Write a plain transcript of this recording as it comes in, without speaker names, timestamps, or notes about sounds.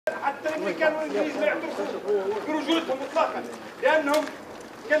الامريكان والانجليز لا يعترفوا برجولتهم اطلاقا لانهم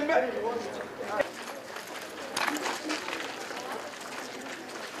كلمه.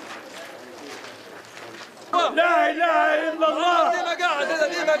 لا اله الا الله. ديما قاعد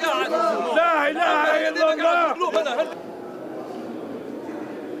لا اله الا الله.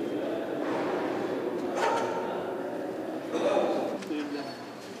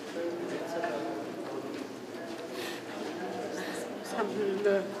 الحمد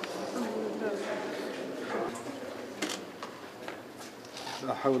لله.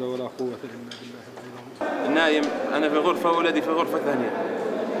 لا حول ولا قوة إلا بالله. نايم أنا في غرفة وولدي في غرفة ثانية،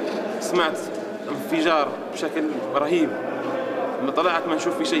 سمعت انفجار بشكل رهيب. لما طلعت ما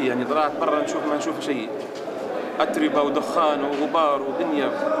نشوف في شيء، يعني طلعت برا نشوف ما نشوف شيء، أتربة ودخان وغبار ودنيا.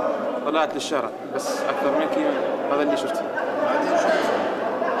 طلعت للشارع بس أكثر من كذا هذا اللي شفته.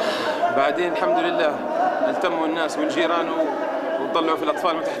 بعدين الحمد لله التموا الناس والجيران وطلعوا في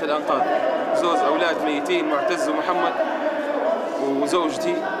الأطفال من تحت الأنقاض. زوج أولاد ميتين، معتز ومحمد،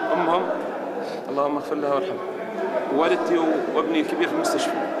 وزوجتي أمهم اللهم اغفر لها وارحمها، ووالدتي وابني الكبير في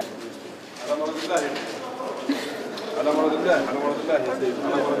المستشفى. على مرض الله، على مرض الله، على مرض الله يا سيدي،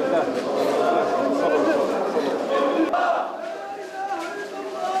 على مرض الله، على مرض الله.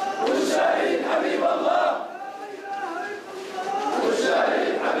 والشهيد حبيب الله،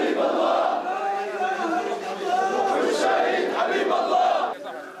 والشهيد حبيب الله، والشهيد حبيب الله.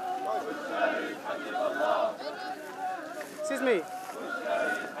 Excuse me.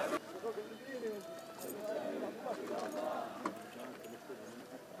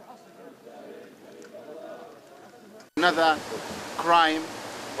 Another crime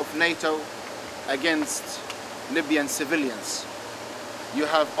of NATO against Libyan civilians. You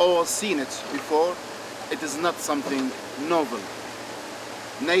have all seen it before. It is not something novel.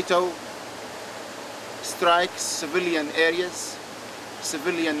 NATO strikes civilian areas,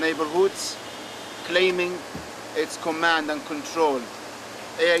 civilian neighborhoods, claiming its command and control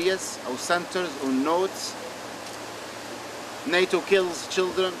areas or centers or nodes. NATO kills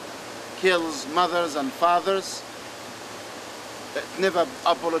children, kills mothers and fathers. It never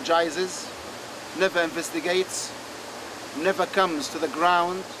apologizes, never investigates, never comes to the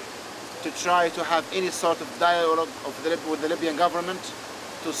ground to try to have any sort of dialogue with the Libyan government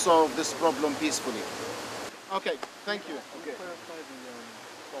to solve this problem peacefully. Okay, thank you. Okay.